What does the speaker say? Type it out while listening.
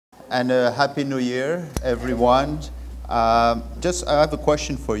And Happy New Year, everyone. I have a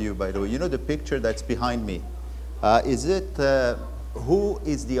question for you, by the way. You know the picture that's behind me? Who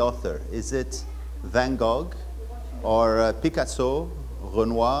is the author? Is it Van Gogh or Picasso,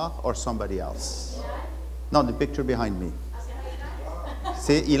 Renoir, or somebody else? No, the picture behind me.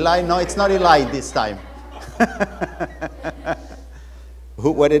 See, Eli? No, it's not Eli this time.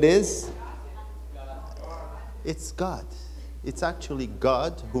 What it is? It's God. It's actually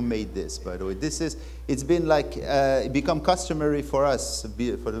God who made this, by the way. It's been like, it become customary for us,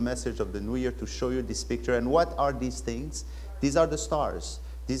 for the message of the New Year, to show you this picture. And what are these things? These are the stars.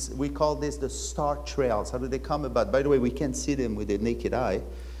 We call this the star trails. How do they come about? By the way, we can't see them with the naked eye.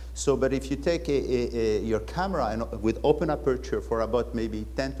 But if you take your camera and with open aperture for about maybe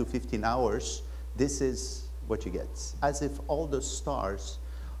 10 to 15 hours, this is what you get. As if all the stars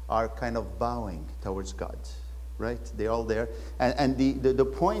are kind of bowing towards God. Right? They're all there. And the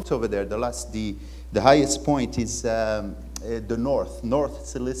point over there, the highest point is the north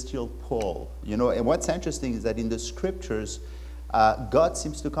celestial pole. You know, and what's interesting is that in the scriptures, God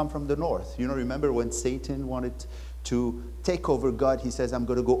seems to come from the north. You know, remember when Satan wanted to take over God, he says, I'm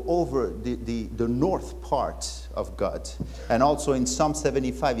going to go over the north part of God. And also in Psalm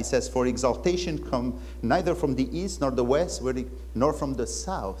 75, he says, for exaltation come neither from the east nor the west, nor from the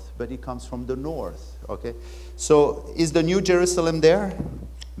south, but it comes from the north. Okay? So is the New Jerusalem there?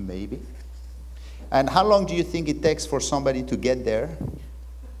 Maybe. And how long do you think it takes for somebody to get there?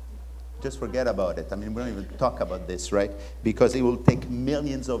 Just forget about it. I mean, we don't even talk about this, right? Because it will take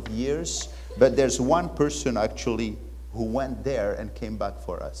millions of years. But there's one person actually who went there and came back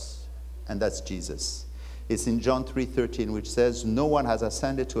for us. And that's Jesus. It's in John 3:13, which says, no one has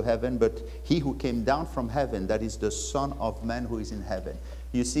ascended to heaven, but he who came down from heaven, that is the Son of Man who is in heaven.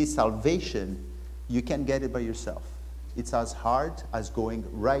 You see, salvation, you can't get it by yourself. It's as hard as going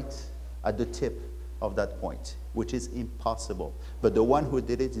right at the tip of that point, which is impossible. But the one who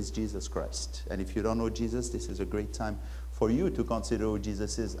did it is Jesus Christ. And if you don't know Jesus, this is a great time for you to consider who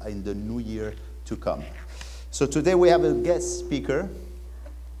Jesus is in the new year to come. So today we have a guest speaker.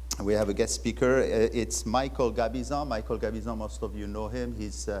 It's Michael Gabizon. Michael Gabizon, most of you know him.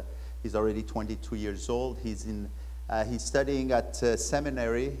 He's already 22 years old. He's studying at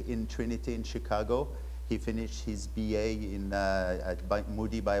seminary in Trinity in Chicago. He finished his BA at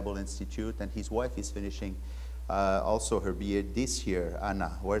Moody Bible Institute, and his wife is finishing also her BA this year.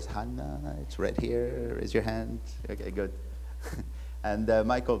 Anna, where's Hannah? It's right here. Raise your hand. Okay, good. And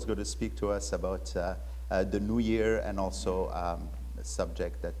Michael's going to speak to us about the new year and also a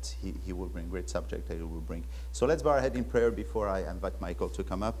subject that he will bring, great subject that he will bring. So let's bow our head in prayer before I invite Michael to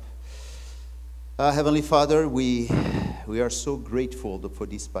come up. Heavenly Father, we are so grateful for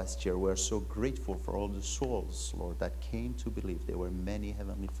this past year. We are so grateful for all the souls, Lord, that came to believe. There were many,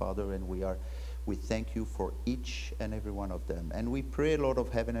 Heavenly Father, and we thank you for each and every one of them. And we pray, Lord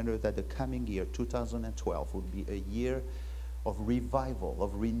of heaven and earth, that the coming year, 2012, will be a year of revival,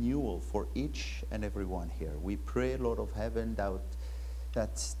 of renewal for each and every one here. We pray, Lord of heaven,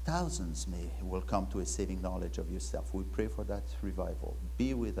 that thousands will come to a saving knowledge of yourself. We pray for that revival.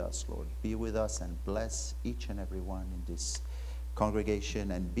 Be with us, Lord. Be with us and bless each and every one in this congregation.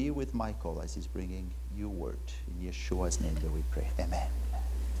 And be with Michael as he's bringing your word. In Yeshua's name that we pray. Amen.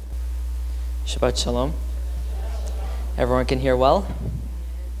 Shabbat Shalom. Everyone can hear well?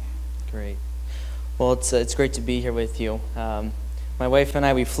 Great. Well, it's great to be here with you. My wife and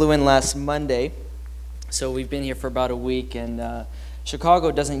I, we flew in last Monday, so we've been here for about a week, and Chicago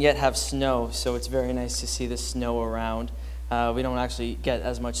doesn't yet have snow, so it's very nice to see the snow around. We don't actually get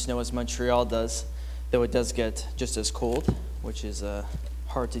as much snow as Montreal does, though it does get just as cold, which is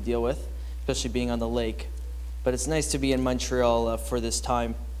hard to deal with, especially being on the lake. But it's nice to be in Montreal for this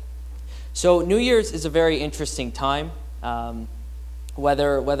time. So New Year's is a very interesting time.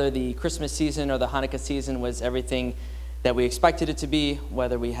 Whether the Christmas season or the Hanukkah season was everything that we expected it to be,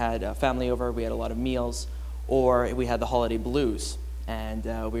 whether we had family over, we had a lot of meals, or we had the holiday blues, and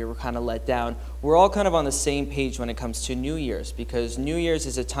we were kind of let down. We're all kind of on the same page when it comes to New Year's, because New Year's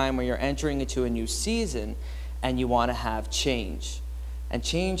is a time where you're entering into a new season and you want to have change. And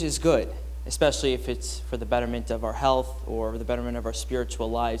change is good, especially if it's for the betterment of our health or the betterment of our spiritual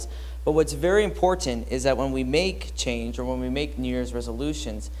lives. But what's very important is that when we make change or when we make New Year's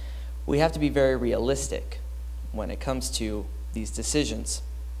resolutions, we have to be very realistic when it comes to these decisions.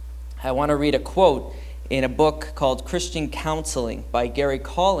 I want to read a quote in a book called Christian Counseling by Gary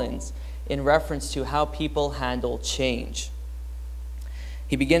Collins in reference to how people handle change.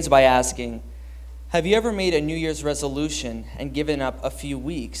 He begins by asking, have you ever made a New Year's resolution and given up a few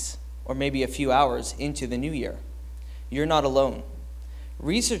weeks or maybe a few hours into the new year? You're not alone.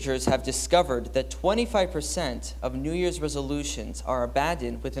 Researchers have discovered that 25% of New Year's resolutions are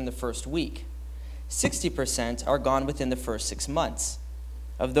abandoned within the first week. 60% are gone within the first 6 months.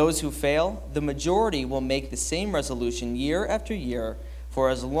 Of those who fail, the majority will make the same resolution year after year for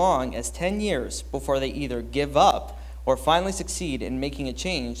as long as 10 years before they either give up or finally succeed in making a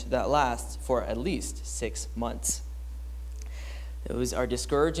change that lasts for at least 6 months. Those are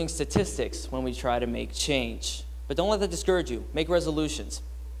discouraging statistics when we try to make change. But don't let that discourage you. Make resolutions.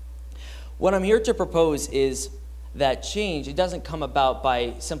 What I'm here to propose is that change, it doesn't come about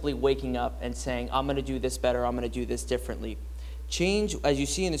by simply waking up and saying, I'm going to do this better, I'm going to do this differently. Change, as you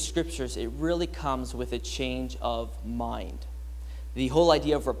see in the scriptures, it really comes with a change of mind. The whole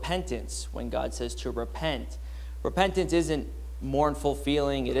idea of repentance, when God says to repent, repentance isn't mournful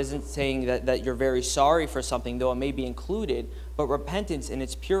feeling. It isn't saying that you're very sorry for something, though it may be included. But repentance in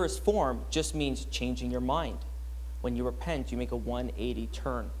its purest form just means changing your mind. When you repent, you make a 180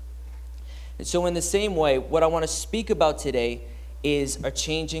 turn. And so in the same way, what I want to speak about today is a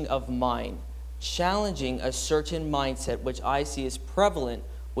changing of mind, challenging a certain mindset which I see is prevalent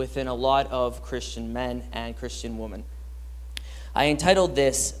within a lot of Christian men and Christian women. I entitled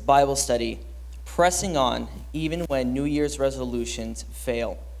this Bible study, Pressing On Even When New Year's Resolutions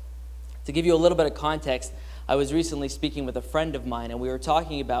Fail. To give you a little bit of context, I was recently speaking with a friend of mine, and we were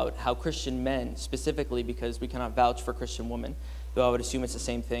talking about how Christian men, specifically because we cannot vouch for Christian women, though I would assume it's the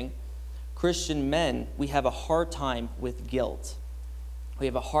same thing. Christian men, we have a hard time with guilt. We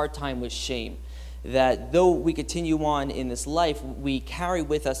have a hard time with shame. That though we continue on in this life, we carry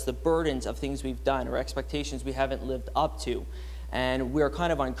with us the burdens of things we've done or expectations we haven't lived up to. And we're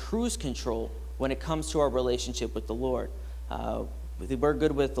kind of on cruise control when it comes to our relationship with the Lord. We're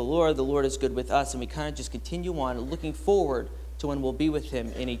good with the Lord is good with us, and we kind of just continue on looking forward to when we'll be with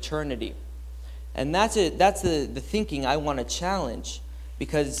Him in eternity. And that's the thinking I want to challenge,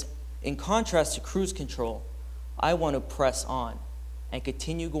 because in contrast to cruise control, I want to press on and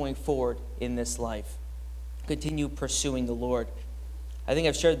continue going forward in this life, continue pursuing the Lord. I think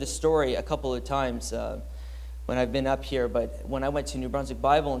I've shared this story a couple of times when I've been up here, but when I went to New Brunswick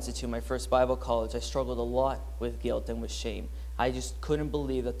Bible Institute, my first Bible college, I struggled a lot with guilt and with shame. I just couldn't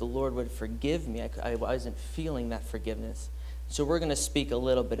believe that the Lord would forgive me. I wasn't feeling that forgiveness. So we're going to speak a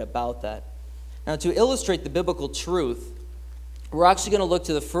little bit about that. Now, to illustrate the biblical truth, we're actually going to look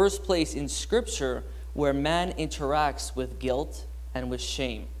to the first place in Scripture where man interacts with guilt and with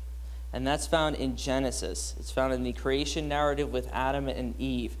shame. And that's found in Genesis. It's found in the creation narrative with Adam and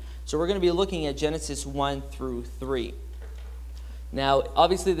Eve. So we're going to be looking at Genesis 1 through 3. Now,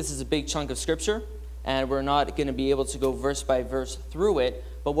 obviously, this is a big chunk of Scripture, and we're not going to be able to go verse by verse through it.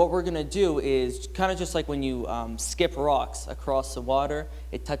 But what we're going to do is kind of just like when you skip rocks across the water.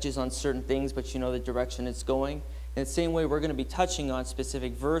 It touches on certain things, but you know the direction it's going. In the same way, we're going to be touching on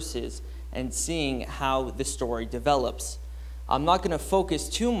specific verses and seeing how the story develops. I'm not going to focus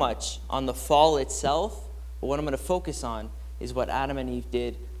too much on the fall itself, but what I'm going to focus on is what Adam and Eve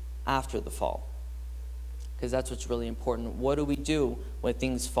did after the fall. Because that's what's really important. What do we do when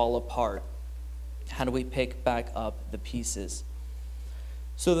things fall apart? How do we pick back up the pieces?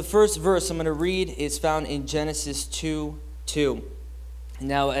 So the first verse I'm going to read is found in Genesis 2:2.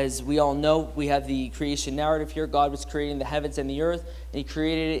 Now, as we all know, we have the creation narrative here. God was creating the heavens and the earth, and He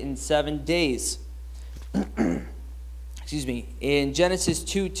created it in 7 days. Excuse me. In Genesis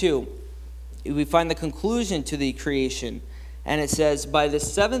 2:2, we find the conclusion to the creation, and it says, "By the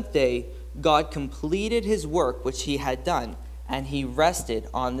seventh day, God completed His work which He had done, and He rested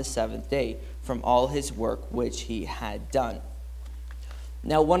on the seventh day from all His work which He had done."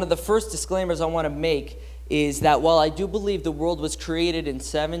 Now, one of the first disclaimers I want to make is that while I do believe the world was created in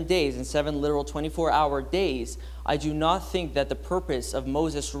 7 days, in 7 literal 24-hour days, I do not think that the purpose of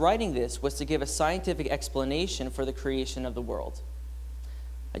Moses writing this was to give a scientific explanation for the creation of the world.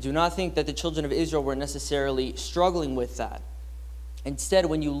 I do not think that the children of Israel were necessarily struggling with that. Instead,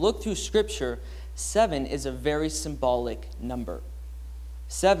 when you look through Scripture, 7 is a very symbolic number.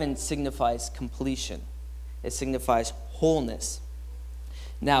 7 signifies completion. It signifies wholeness.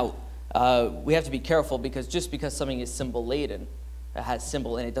 Now, we have to be careful, because just because something is symbol-laden, it has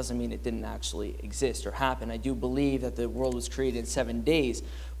symbol in it, doesn't mean it didn't actually exist or happen. I do believe that the world was created in 7 days,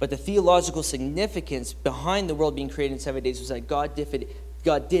 but the theological significance behind the world being created in 7 days was that God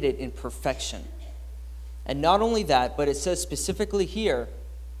did it in perfection. And not only that, but it says specifically here,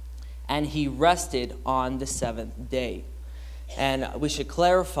 and He rested on the seventh day. And we should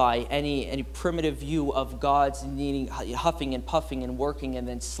clarify any primitive view of God's needing huffing and puffing and working and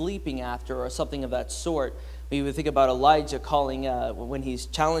then sleeping after, or something of that sort. We would think about Elijah calling, when he's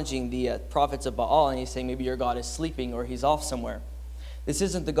challenging the prophets of Baal, and he's saying maybe your God is sleeping or He's off somewhere. This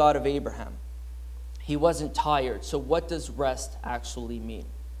isn't the God of Abraham. He wasn't tired. So what does rest actually mean?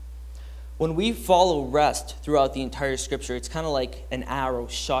 When we follow rest throughout the entire scripture, it's kind of like an arrow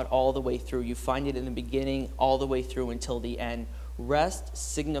shot all the way through. You find it in the beginning all the way through until the end. Rest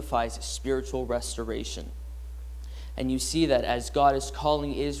signifies spiritual restoration. And you see that as God is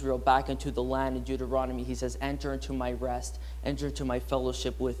calling Israel back into the land in Deuteronomy, he says, enter into my rest, enter into my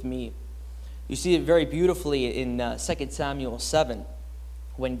fellowship with me. You see it very beautifully in 2 Samuel 7,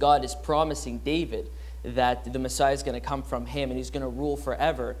 when God is promising David that the Messiah is going to come from him and he's going to rule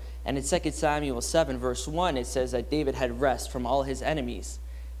forever. And in 2 Samuel 7, verse 1, it says that David had rest from all his enemies.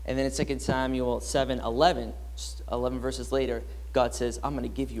 And then in 2 Samuel 7:11, just 11 verses later, God says, I'm going to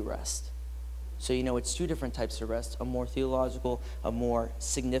give you rest. So you know it's two different types of rest, a more theological, a more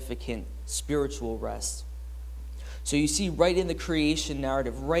significant spiritual rest. So you see right in the creation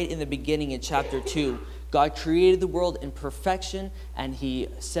narrative, right in the beginning in chapter 2, God created the world in perfection, and he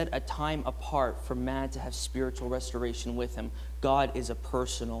set a time apart for man to have spiritual restoration with him. God is a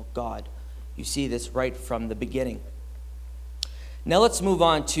personal God. You see this right from the beginning. Now let's move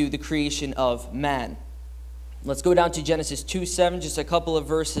on to the creation of man. Let's go down to Genesis 2:7, just a couple of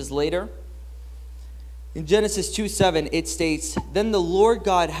verses later. In Genesis 2:7, it states, Then the Lord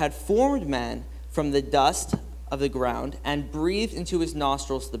God had formed man from the dust of the ground and breathed into his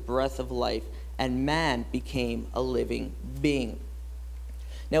nostrils the breath of life, and man became a living being.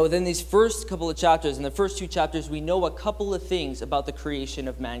 Now, within these first couple of chapters, in the first two chapters, we know a couple of things about the creation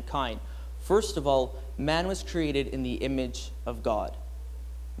of mankind. First of all, man was created in the image of God.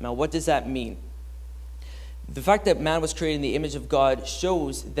 Now, what does that mean? The fact that man was created in the image of God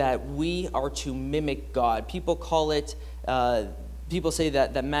shows that we are to mimic God. People say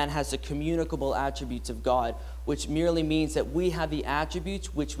that man has the communicable attributes of God, which merely means that we have the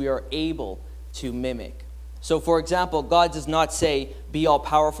attributes which we are able to mimic. So, for example, God does not say, be all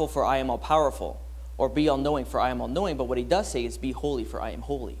powerful for I am all powerful, or be all knowing for I am all knowing, but what he does say is, be holy for I am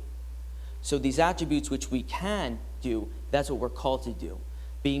holy. So these attributes which we can do, that's what we're called to do.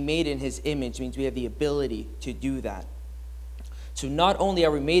 Being made in his image means we have the ability to do that. So not only are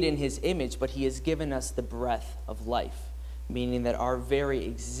we made in his image, but he has given us the breath of life, meaning that our very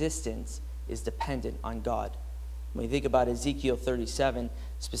existence is dependent on God. When you think about Ezekiel 37,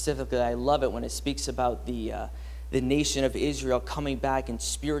 specifically, I love it when it speaks about the nation of Israel coming back in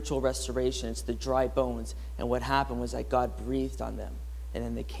spiritual restoration. It's the dry bones. And what happened was that God breathed on them, and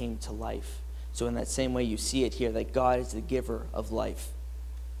then they came to life. So in that same way, you see it here, that God is the giver of life.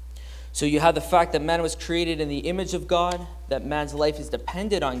 So you have the fact that man was created in the image of God, that man's life is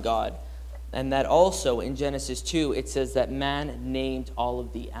dependent on God, and that also in Genesis 2, it says that man named all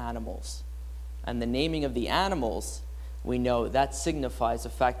of the animals. And the naming of the animals, we know that signifies the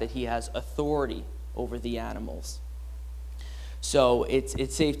fact that he has authority over the animals. So it's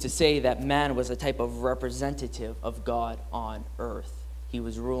safe to say that man was a type of representative of God on earth. He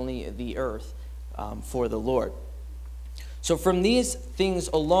was ruling the earth for the Lord. So from these things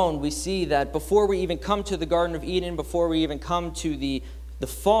alone, we see that before we even come to the Garden of Eden, before we even come to the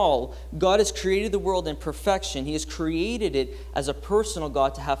fall, God has created the world in perfection. He has created it as a personal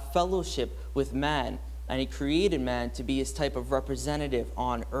God to have fellowship with man. And he created man to be his type of representative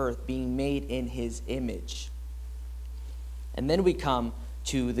on earth, being made in his image. And then we come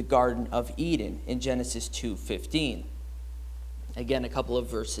to the Garden of Eden in Genesis 2:15. Again, a couple of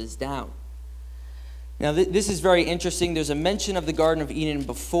verses down. Now, this is very interesting. There's a mention of the Garden of Eden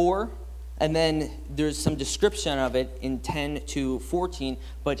before, and then there's some description of it in 10 to 14.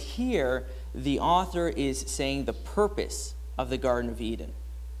 But here, the author is saying the purpose of the Garden of Eden.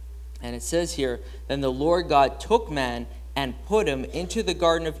 And it says here, Then the Lord God took man and put him into the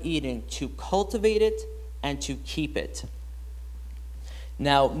Garden of Eden to cultivate it and to keep it.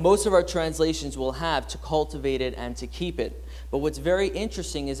 Now, most of our translations will have to cultivate it and to keep it. But what's very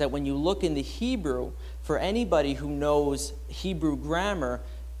interesting is that when you look in the Hebrew, for anybody who knows Hebrew grammar,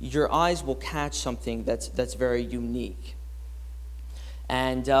 your eyes will catch something that's very unique.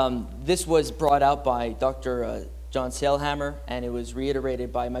 And this was brought out by Dr. John Sailhammer, and it was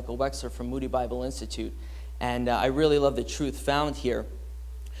reiterated by Michael Wexler from Moody Bible Institute. And I really love the truth found here.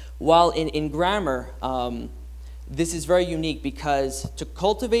 While in grammar, this is very unique because to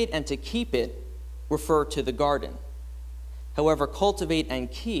cultivate and to keep it refer to the garden. However, cultivate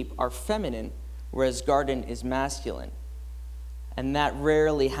and keep are feminine, whereas garden is masculine. And that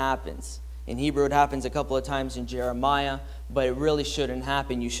rarely happens. In Hebrew, it happens a couple of times in Jeremiah, but it really shouldn't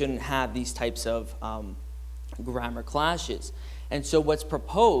happen. You shouldn't have these types of grammar clashes. And so what's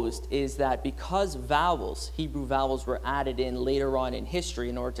proposed is that because vowels, Hebrew vowels, were added in later on in history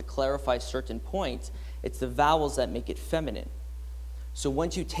in order to clarify certain points, it's the vowels that make it feminine. So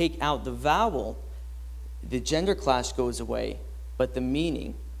once you take out the vowel, the gender clash goes away, but the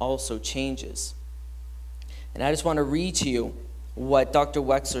meaning also changes. And I just want to read to you what Dr.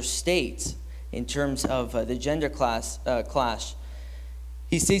 Wexler states in terms of the gender clash.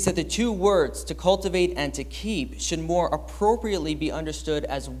 He states that the two words, to cultivate and to keep, should more appropriately be understood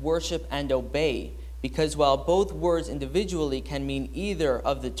as worship and obey, because while both words individually can mean either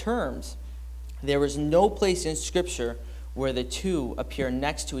of the terms, there is no place in Scripture where the two appear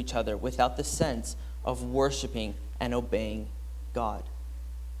next to each other without the sense of worshiping and obeying God.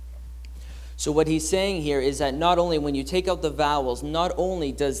 So what he's saying here is that not only when you take out the vowels, not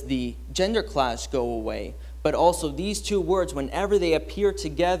only does the gender clash go away, but also these two words, whenever they appear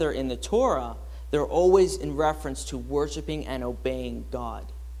together in the Torah, they're always in reference to worshiping and obeying God.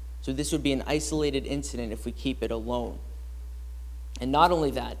 So this would be an isolated incident if we keep it alone. And not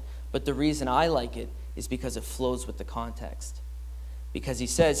only that, but the reason I like it is because it flows with the context. Because he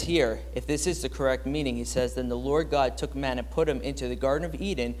says here, if this is the correct meaning, he says, then the Lord God took man and put him into the Garden of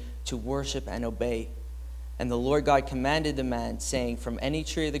Eden to worship and obey. And the Lord God commanded the man, saying, from any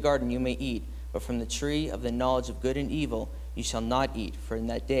tree of the garden you may eat, but from the tree of the knowledge of good and evil you shall not eat, for in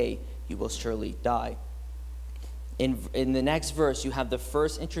that day you will surely die. In the next verse, you have the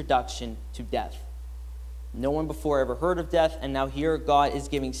first introduction to death. No one before ever heard of death, and now here God is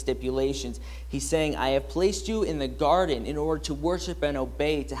giving stipulations. He's saying, I have placed you in the garden in order to worship and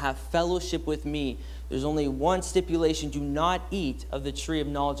obey, to have fellowship with me. There's only one stipulation: do not eat of the tree of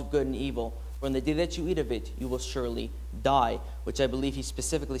knowledge of good and evil, for in the day that you eat of it, you will surely die, which I believe he's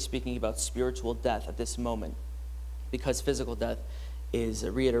specifically speaking about spiritual death at this moment, because physical death is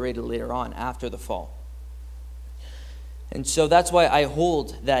reiterated later on after the fall. And so that's why I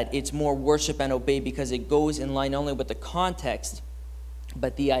hold that it's more worship and obey, because it goes in line not only with the context,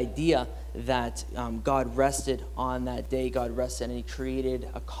 but the idea that God rested on that day. God rested, and he created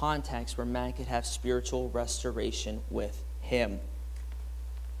a context where man could have spiritual restoration with him.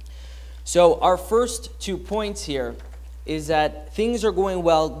 So our first 2 points here is that things are going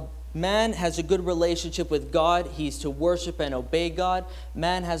well. Man has a good relationship with God. He's to worship and obey God.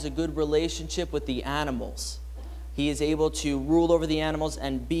 Man has a good relationship with the animals. He is able to rule over the animals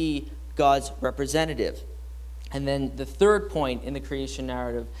and be God's representative. And then the third point in the creation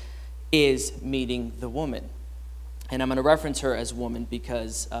narrative is meeting the woman. And I'm going to reference her as woman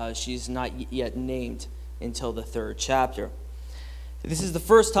because she's not yet named until the 3rd chapter. This is the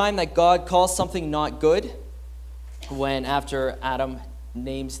first time that God calls something not good, when after Adam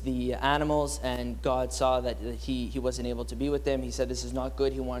names the animals and God saw that he wasn't able to be with them, he said this is not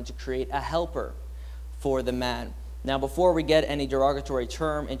good. He wanted to create a helper for the man. Now, before we get any derogatory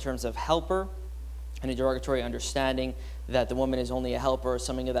term in terms of helper, any derogatory understanding that the woman is only a helper or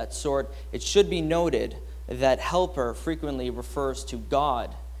something of that sort, it should be noted that helper frequently refers to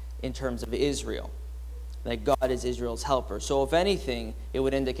God in terms of Israel, that God is Israel's helper. So if anything, it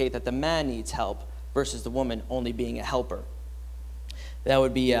would indicate that the man needs help versus the woman only being a helper. That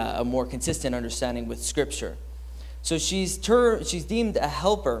would be a more consistent understanding with Scripture. So she's deemed a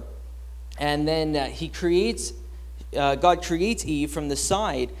helper, and then God creates Eve from the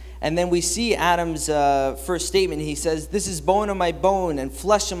side, and then we see Adam's first statement. He says, this is bone of my bone and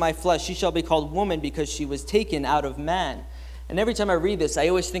flesh of my flesh. She shall be called woman because she was taken out of man. And every time I read this, I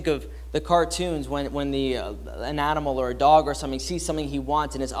always think of the cartoons when an animal or a dog or something sees something he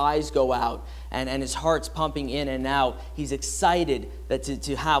wants and his eyes go out and his heart's pumping in and out. He's excited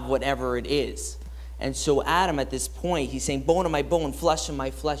to have whatever it is. And so Adam, at this point, he's saying, bone of my bone, flesh of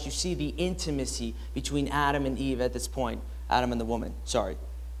my flesh. You see the intimacy between Adam and Eve at this point. Adam and the woman, sorry.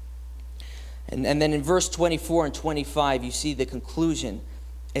 And then in verse 24 and 25, you see the conclusion.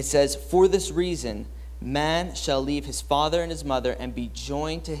 It says, for this reason, man shall leave his father and his mother and be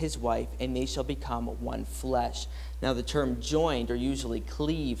joined to his wife, and they shall become one flesh. Now the term joined, or usually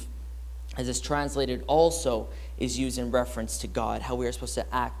cleave, as it's translated, also is used in reference to God, how we are supposed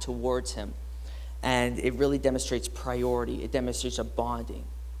to act towards him. And it really demonstrates priority. It demonstrates a bonding.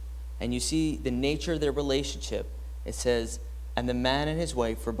 And you see the nature of their relationship. It says, and the man and his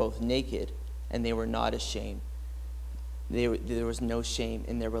wife were both naked, and they were not ashamed. There was no shame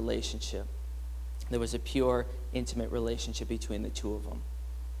in their relationship. There was a pure, intimate relationship between the two of them.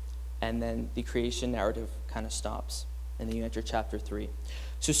 And then the creation narrative kind of stops. And then you enter chapter 3.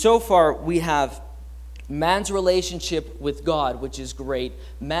 So far we have man's relationship with God, which is great.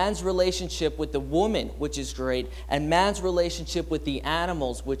 Man's relationship with the woman, which is great. And man's relationship with the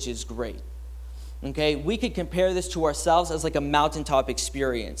animals, which is great. Okay, we could compare this to ourselves as like a mountaintop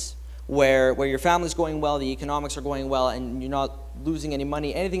experience where your family's going well, the economics are going well, and you're not losing any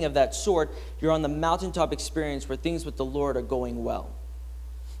money, anything of that sort. You're on the mountaintop experience where things with the Lord are going well.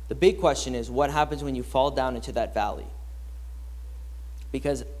 The big question is, what happens when you fall down into that valley?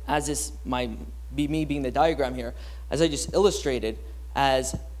 Because as this might be me being the diagram here, as I just illustrated,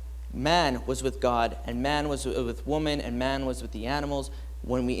 as man was with God, and man was with woman, and man was with the animals,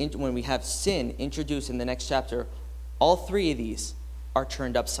 when we have sin introduced in the next chapter, all three of these are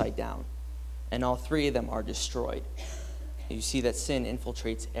turned upside down, and all three of them are destroyed. You see that sin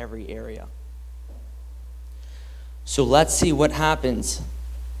infiltrates every area. So let's see what happens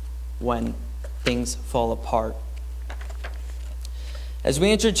when things fall apart. As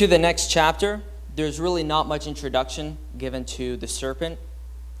we enter to the next chapter, there's really not much introduction given to the serpent.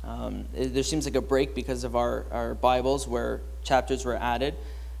 There seems like a break because of our Bibles where chapters were added.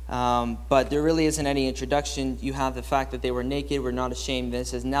 But there really isn't any introduction. You have the fact that they were naked, were not ashamed. This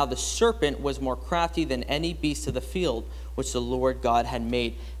says, now the serpent was more crafty than any beast of the field, which the Lord God had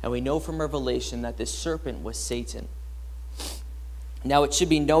made. And we know from Revelation that this serpent was Satan. Now, it should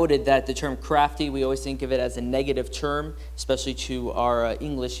be noted that the term crafty, we always think of it as a negative term, especially to our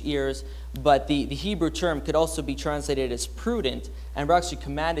English ears. But the Hebrew term could also be translated as prudent, and we're actually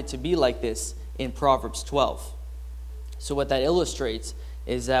commanded to be like this in Proverbs 12. So what that illustrates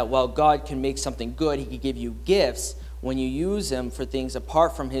is that while God can make something good, he can give you gifts. When you use them for things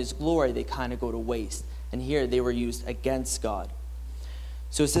apart from his glory, they kind of go to waste. And here they were used against God.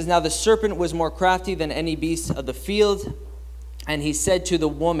 So it says, now the serpent was more crafty than any beast of the field. And he said to the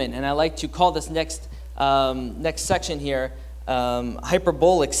woman, and I like to call this next section here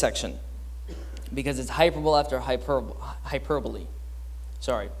hyperbolic section, because it's hyperbole after hyperbole.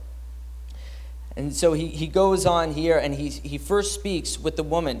 Sorry. And so he goes on here, and he first speaks with the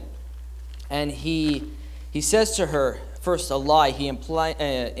woman, and he says to her, first a lie, he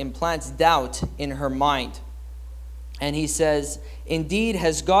implants doubt in her mind. And he says, indeed,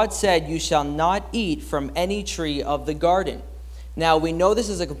 has God said, you shall not eat from any tree of the garden? Now, we know this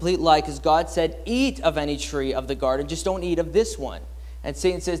is a complete lie because God said, eat of any tree of the garden, just don't eat of this one. And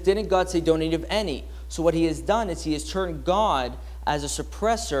Satan says, didn't God say don't eat of any? So what he has done is he has turned God as a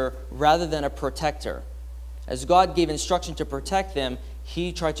suppressor rather than a protector. As God gave instruction to protect them,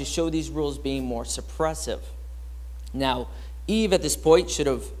 he tried to show these rules being more suppressive. Now, Eve at this point should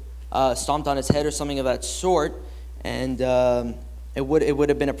have stomped on his head or something of that sort, and it would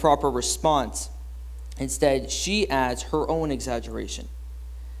have been a proper response. Instead, she adds her own exaggeration.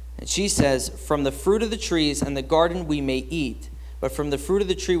 And she says, from the fruit of the trees and the garden we may eat, but from the fruit of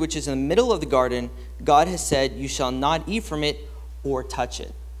the tree which is in the middle of the garden, God has said, you shall not eat from it or touch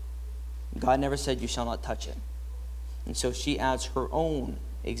it. God never said you shall not touch it. And so she adds her own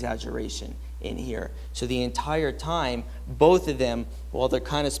exaggeration in here. So the entire time, both of them, while they're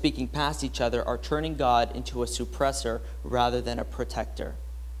kind of speaking past each other, are turning God into a suppressor rather than a protector.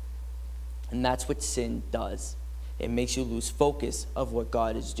 And that's what sin does. It makes you lose focus of what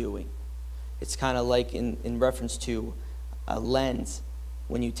God is doing. It's kind of like in reference to a lens.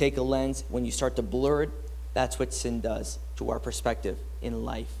 When you take a lens, when you start to blur it, that's what sin does to our perspective in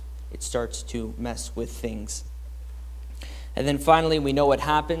life. It starts to mess with things. And then finally, we know what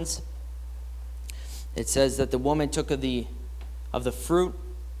happens. It says that the woman took of the fruit.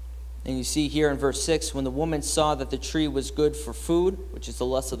 And you see here in verse 6, when the woman saw that the tree was good for food, which is the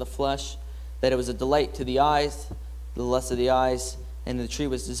lust of the flesh, that it was a delight to the eyes, the lust of the eyes, and the tree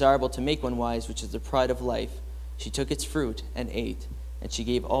was desirable to make one wise, which is the pride of life, she took its fruit and ate, and she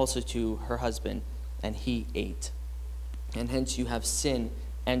gave also to her husband, and he ate. And hence you have sin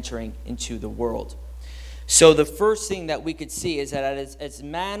entering into the world. So the first thing that we could see is that as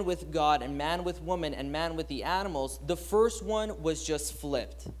man with God and man with woman and man with the animals, the first one was just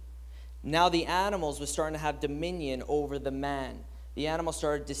flipped. Now the animals were starting to have dominion over the man. The animals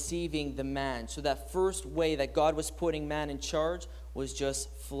started deceiving the man. So that first way that God was putting man in charge was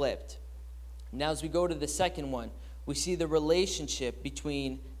just flipped. Now as we go to the second one, we see the relationship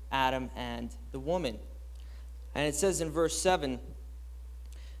between Adam and the woman. And it says in verse 7,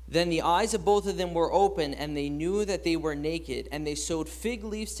 then the eyes of both of them were open, and they knew that they were naked, and they sewed fig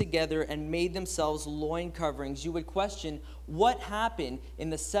leaves together and made themselves loin coverings. You would question what happened in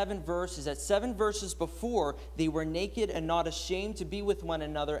the 7 verses. At 7 verses before, they were naked and not ashamed to be with one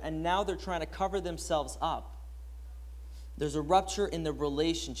another, and now they're trying to cover themselves up. There's a rupture in the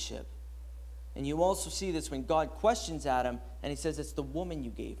relationship. And you also see this when God questions Adam, and he says, it's the woman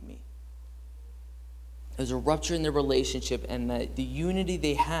you gave me. There's a rupture in their relationship, and the unity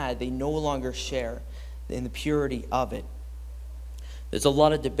they had, they no longer share in the purity of it. There's a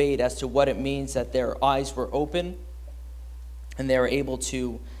lot of debate as to what it means that their eyes were open and they were able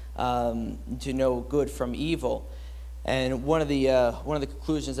to know good from evil. And one of the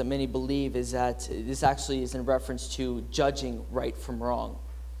conclusions that many believe is that this actually is in reference to judging right from wrong.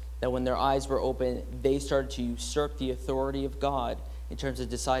 that when their eyes were open, they started to usurp the authority of God in terms of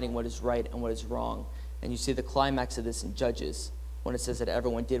deciding what is right and what is wrong. And you see the climax of this in Judges, when it says that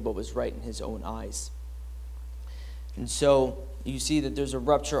everyone did what was right in his own eyes. And so you see that there's a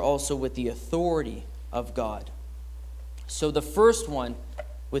rupture also with the authority of God. So the first one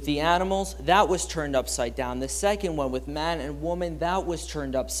with the animals, that was turned upside down. The second one with man and woman, that was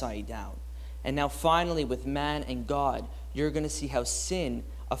turned upside down. And now finally with man and God, you're going to see how sin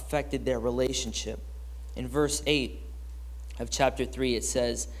affected their relationship. In verse 8 of chapter 3, it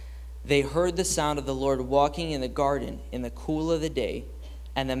says, "They heard the sound of the Lord walking in the garden in the cool of the day,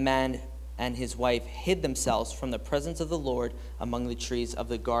 and the man and his wife hid themselves from the presence of the Lord among the trees of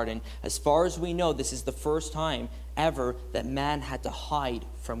the garden." As far as we know, this is the first time ever that man had to hide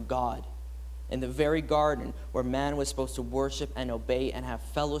from God. In the very garden where man was supposed to worship and obey and have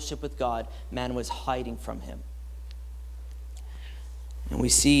fellowship with God, man was hiding from him. And we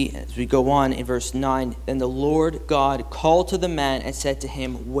see, as we go on in verse 9, "Then the Lord God called to the man and said to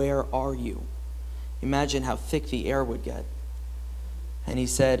him, 'Where are you?'" Imagine how thick the air would get. And he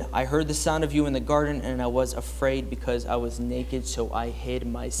said, "I heard the sound of you in the garden, and I was afraid because I was naked, so I hid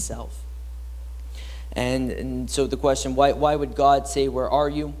myself." And so the question, why would God say, "Where are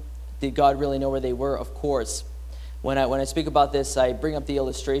you?" Did God really know where they were? Of course. When I speak about this, I bring up the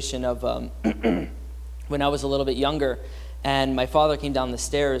illustration of when I was a little bit younger, and my father came down the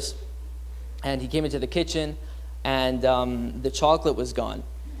stairs, and he came into the kitchen, and the chocolate was gone.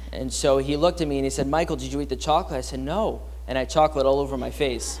 And so he looked at me and he said, "Michael, did you eat the chocolate?" I said, "No." And I had chocolate all over my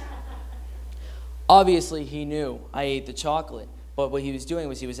face. Obviously, he knew I ate the chocolate, but what he was doing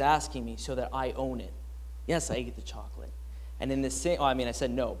was he was asking me so that I own it. Yes, I ate the chocolate. And in the same, I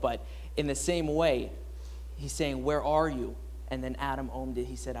said no, but in the same way, he's saying, "Where are you?" And then Adam owned it.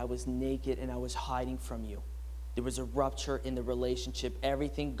 He said, "I was naked and I was hiding from you." There was a rupture in the relationship.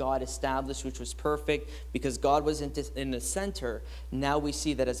 Everything God established, which was perfect, because God was in the center, now we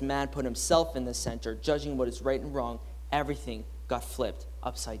see that as man put himself in the center, judging what is right and wrong, everything got flipped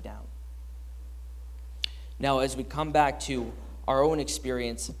upside down. Now, as we come back to our own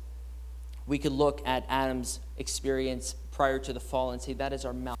experience, we could look at Adam's experience prior to the fall and say that is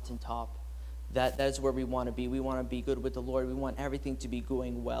our mountaintop. That is where we want to be. We want to be good with the Lord. We want everything to be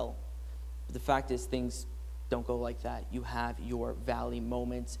going well. But the fact is, things don't go like that. You have your valley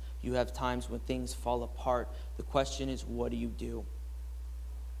moments. You have times when things fall apart. The question is, what do you do?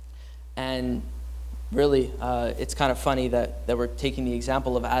 And really, it's kind of funny that we're taking the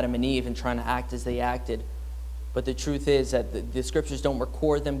example of Adam and Eve and trying to act as they acted. But the truth is that the scriptures don't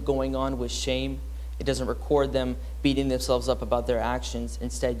record them going on with shame. It doesn't record them beating themselves up about their actions.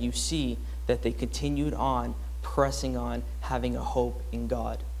 Instead, you see that they continued on, pressing on, having a hope in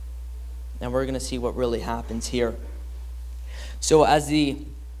God. And we're going to see what really happens here. So as the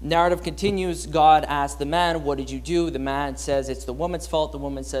narrative continues, God asks the man, "What did you do?" The man says it's the woman's fault. The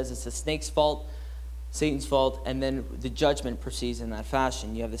woman says it's the snake's fault, Satan's fault. And then the judgment proceeds in that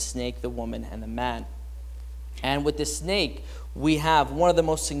fashion. You have the snake, the woman, and the man. And with the snake, we have one of the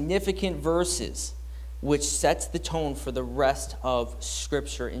most significant verses which sets the tone for the rest of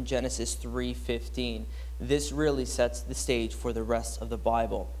Scripture in Genesis 3:15. This really sets the stage for the rest of the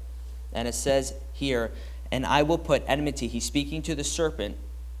Bible. And it says here, "And I will put enmity," he's speaking to the serpent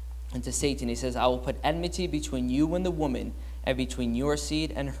and to Satan. He says, "I will put enmity between you and the woman, and between your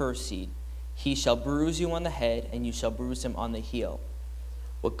seed and her seed. He shall bruise you on the head, and you shall bruise him on the heel."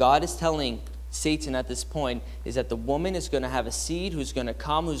 What God is telling Satan at this point is that the woman is going to have a seed who's going to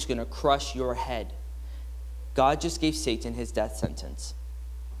come, who's going to crush your head. God just gave Satan his death sentence.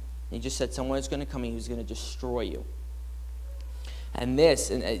 He just said someone is going to come in who's going to destroy you. And this,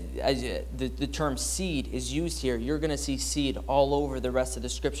 the term seed is used here. You're going to see seed all over the rest of the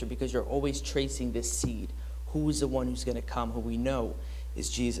Scripture because you're always tracing this seed. Who is the one who's going to come, who we know is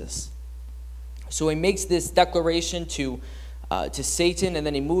Jesus. So he makes this declaration to Satan, and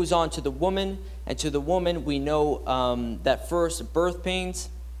then he moves on to the woman. And to the woman, we know that first, birth pains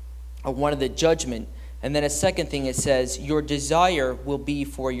are one of the judgment. And then a second thing, it says, "Your desire will be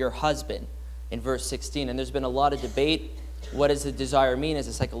for your husband," in verse 16. And there's been a lot of debate. What does the desire mean? Is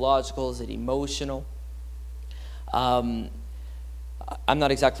it psychological? Is it emotional? I'm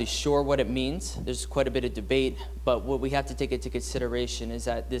not exactly sure what it means. There's quite a bit of debate. But what we have to take into consideration is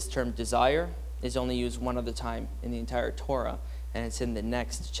that this term desire is only used one other time in the entire Torah. And it's in the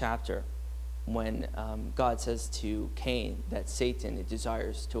next chapter when God says to Cain that Satan, it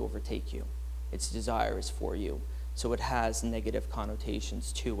desires to overtake you. Its desire is for you. So it has negative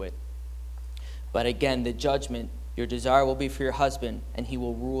connotations to it. But again, the judgment, your desire will be for your husband, and he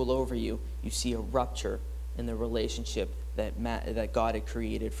will rule over you. You see a rupture in the relationship that God had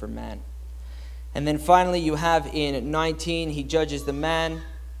created for man. And then finally you have in 19, he judges the man.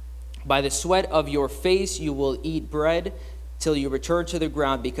 By the sweat of your face you will eat bread till you return to the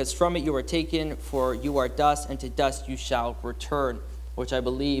ground, because from it you are taken, for you are dust, and to dust you shall return, which I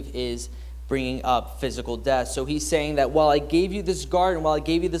believe is bringing up physical death. So he's saying that while I gave you this garden, while I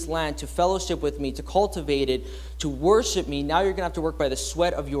gave you this land to fellowship with me, to cultivate it, to worship me, now you're going to have to work by the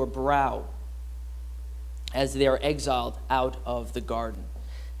sweat of your brow as they are exiled out of the garden.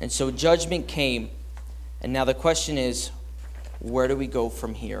 And so judgment came, and now the question is, where do we go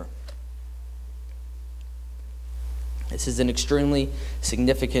from here? This is an extremely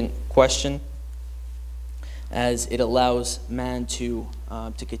significant question, as it allows man to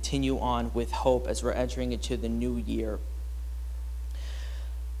continue on with hope as we're entering into the new year.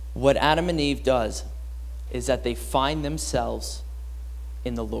 What Adam and Eve does is that they find themselves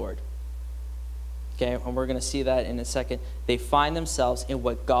in the Lord. Okay, and we're going to see that in a second. They find themselves in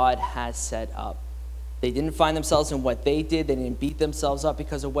what God has set up. They didn't find themselves in what they did. They didn't beat themselves up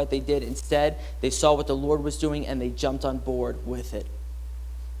because of what they did. Instead, they saw what the Lord was doing and they jumped on board with it.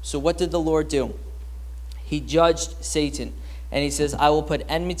 So what did the Lord do? He judged Satan. And he says, I will put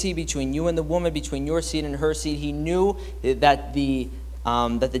enmity between you and the woman, between your seed and her seed. He knew that the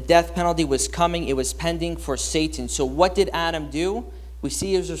death penalty was coming. It was pending for Satan. So what did Adam do? We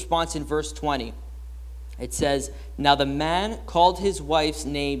see his response in verse 20. It says, now the man called his wife's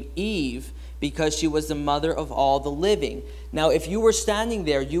name Eve, because she was the mother of all the living. Now, if you were standing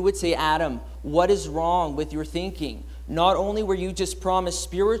there, you would say, Adam, what is wrong with your thinking? Not only were you just promised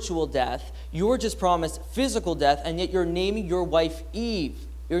spiritual death, you were just promised physical death, and yet you're naming your wife Eve.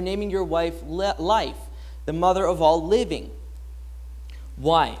 You're naming your wife Life, the mother of all living.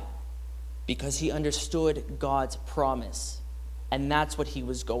 Why? Because he understood God's promise, and that's what he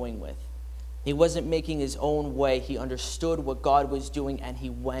was going with. He wasn't making his own way. He understood what God was doing, and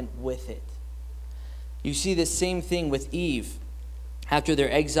he went with it. You see the same thing with Eve. After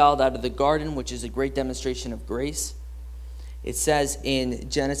they're exiled out of the garden, which is a great demonstration of grace, it says in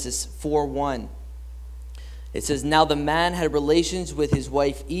Genesis 4:1, it says, now the man had relations with his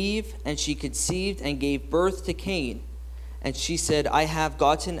wife Eve, and she conceived and gave birth to Cain. And she said, I have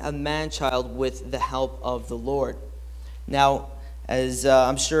gotten a man-child with the help of the Lord. Now, as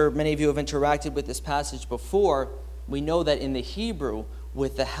I'm sure many of you have interacted with this passage before, we know that in the Hebrew,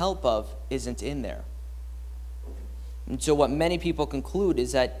 with the help of isn't in there. And so what many people conclude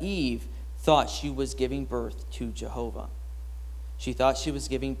is that Eve thought she was giving birth to Jehovah. She thought she was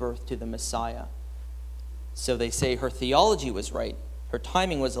giving birth to the Messiah. So they say her theology was right. Her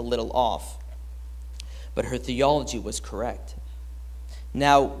timing was a little off. But her theology was correct.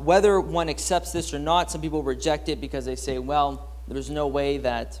 Now, whether one accepts this or not, some people reject it because they say, well, there's no way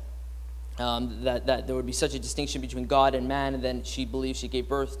that there would be such a distinction between God and man, and then she believes she gave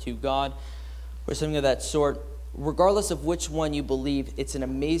birth to God, or something of that sort. Regardless of which one you believe, it's an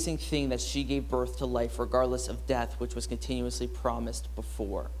amazing thing that she gave birth to life, regardless of death, which was continuously promised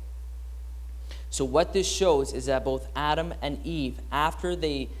before. So what this shows is that both Adam and Eve, after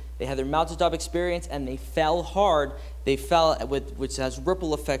they had their mountaintop experience and they fell hard, they fell, which has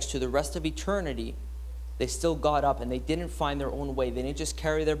ripple effects to the rest of eternity, they still got up and they didn't find their own way. They didn't just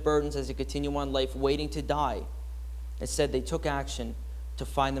carry their burdens as they continue on life waiting to die. Instead, they took action to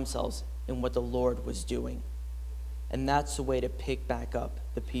find themselves in what the Lord was doing. And that's the way to pick back up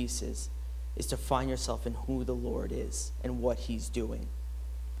the pieces, is to find yourself in who the Lord is and what he's doing.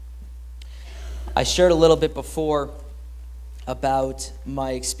 I shared a little bit before about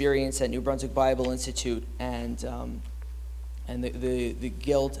my experience at New Brunswick Bible Institute and the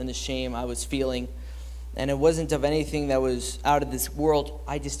guilt and the shame I was feeling. And it wasn't of anything that was out of this world.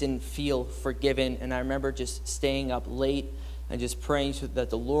 I just didn't feel forgiven. And I remember just staying up late and just praying so that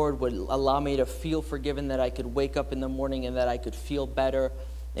the Lord would allow me to feel forgiven, that I could wake up in the morning and that I could feel better.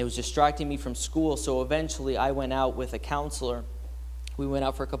 It was distracting me from school, so eventually I went out with a counselor. We went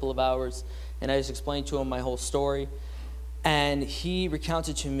out for a couple of hours, and I just explained to him my whole story. And he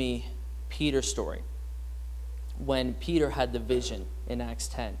recounted to me Peter's story, when Peter had the vision in Acts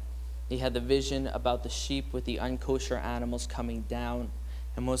 10. He had the vision about the sheep with the unkosher animals coming down.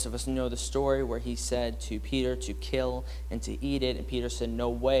 And most of us know the story where he said to Peter to kill and to eat it. And Peter said, no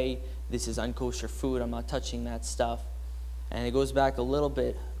way, this is unkosher food. I'm not touching that stuff. And it goes back a little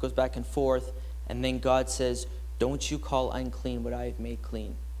bit, goes back and forth. And then God says, don't you call unclean what I have made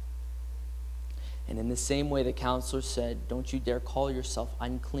clean. And in the same way, the counselor said, don't you dare call yourself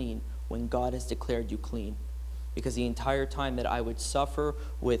unclean when God has declared you clean. Because the entire time that I would suffer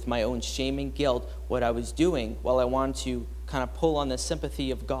with my own shame and guilt, what I was doing, while I wanted to kind of pull on the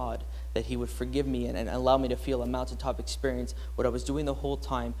sympathy of God, that he would forgive me and allow me to feel a mountaintop experience, what I was doing the whole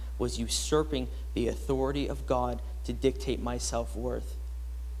time was usurping the authority of God to dictate my self-worth.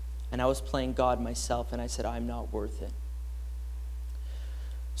 And I was playing God myself, and I said, I'm not worth it.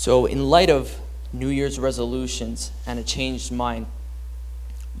 So in light of New Year's resolutions and a changed mind,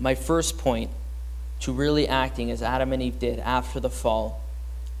 my first point to really acting as Adam and Eve did after the fall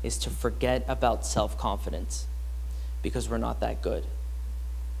is to forget about self-confidence, because we're not that good.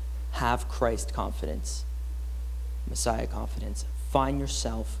 Have Christ confidence, Messiah confidence. Find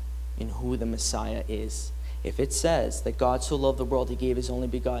yourself in who the Messiah is. If it says that God so loved the world, he gave his only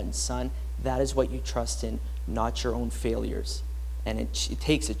begotten Son, that is what you trust in, not your own failures. And it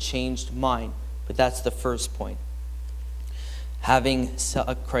takes a changed mind, but that's the first point. Having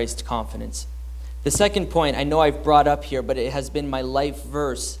Christ confidence. The second point, I know I've brought up here, but it has been my life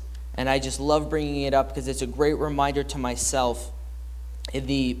verse, and I just love bringing it up because it's a great reminder to myself. In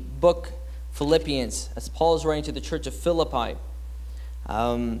the book Philippians, as Paul is writing to the church of Philippi,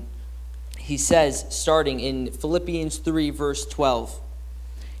 he says, starting in Philippians 3, verse 12,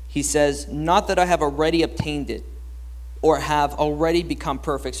 he says, not that I have already obtained it or have already become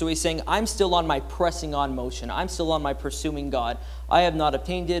perfect. So he's saying, I'm still on my pressing on motion. I'm still on my pursuing God. I have not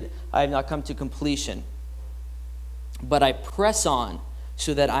obtained it. I have not come to completion. But I press on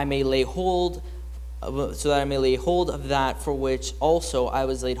so that I may lay hold of that for which also I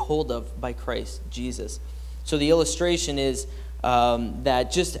was laid hold of by Christ Jesus. So the illustration is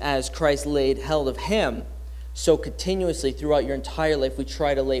that just as Christ laid hold of him, so continuously throughout your entire life we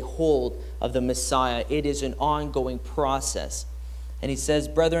try to lay hold of the Messiah. It is an ongoing process. And he says,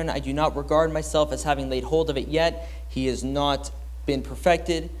 brethren, I do not regard myself as having laid hold of it yet. He has not been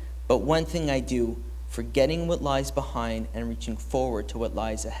perfected. But one thing I do, forgetting what lies behind and reaching forward to what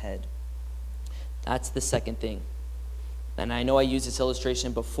lies ahead. That's the second thing. And I know I used this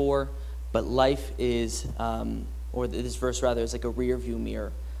illustration before, but life is, or this verse rather, is like a rear view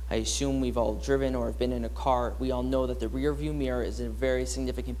mirror. I assume we've all driven or have been in a car. We all know that the rear view mirror is a very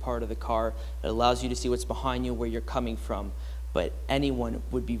significant part of the car. It allows you to see what's behind you, where you're coming from. But anyone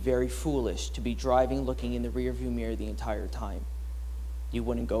would be very foolish to be driving looking in the rear view mirror the entire time. You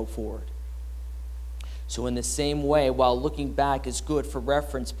wouldn't go forward. So in the same way, while looking back is good for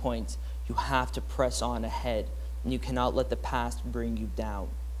reference points, you have to press on ahead. And you cannot let the past bring you down.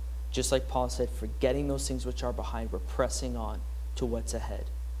 Just like Paul said, forgetting those things which are behind, we're pressing on to what's ahead.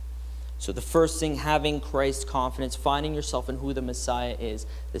 So the first thing, having Christ's confidence, finding yourself in who the Messiah is.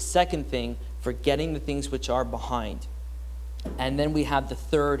 The second thing, forgetting the things which are behind. And then we have the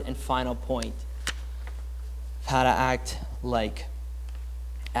third and final point, how to act like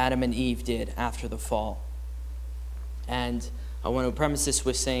Adam and Eve did after the fall. And I want to premise this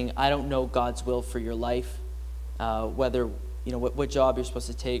with saying, I don't know God's will for your life, whether, what job you're supposed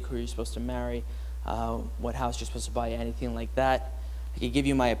to take, who you're supposed to marry, what house you're supposed to buy, anything like that. I can give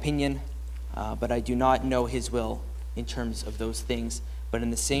you my opinion, but I do not know his will in terms of those things. But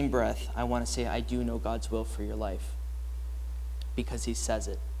in the same breath, I want to say I do know God's will for your life because he says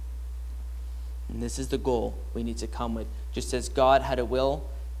it. And this is the goal we need to come with. Just as God had a will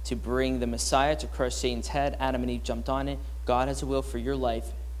to bring the Messiah to crush Satan's head, Adam and Eve jumped on it. God has a will for your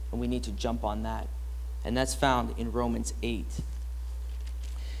life, and we need to jump on that. And that's found in Romans 8.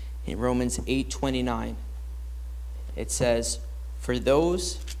 In Romans 8:29, it says, for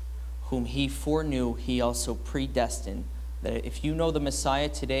those whom he foreknew, he also predestined. That if you know the Messiah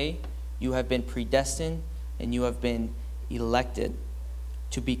today, you have been predestined and you have been elected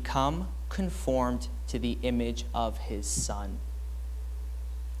to become conformed to the image of his Son.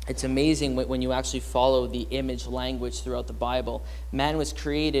 It's amazing when you actually follow the image language throughout the Bible. Man was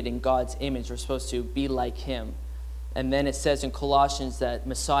created in God's image. We're supposed to be like him. And then it says in Colossians that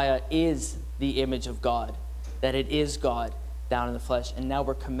Messiah is the image of God, that it is God down in the flesh. And now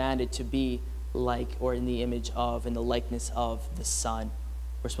we're commanded to be like, or in the image of, in the likeness of the Son.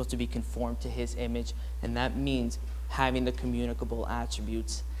 We're supposed to be conformed to his image. And that means having the communicable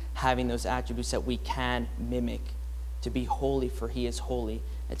attributes, having those attributes that we can mimic, to be holy for he is holy,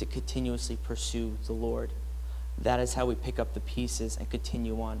 and to continuously pursue the Lord. That is how we pick up the pieces and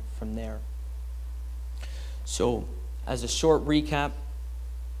continue on from there. So, as a short recap,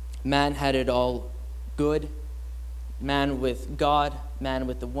 man had it all good. Man with God, man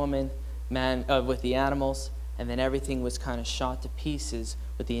with the woman, man with the animals, and then everything was kind of shot to pieces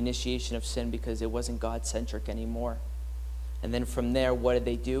with the initiation of sin because it wasn't God-centric anymore. And then from there, what did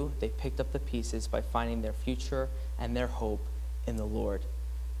they do? They picked up the pieces by finding their future and their hope in the Lord.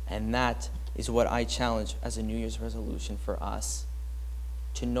 And that is what I challenge as a New Year's resolution for us.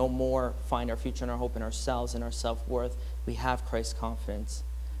 To no more find our future and our hope in ourselves and our self-worth. We have Christ's confidence.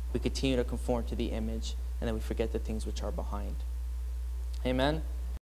 we continue to conform to the image, and then we forget the things which are behind. Amen?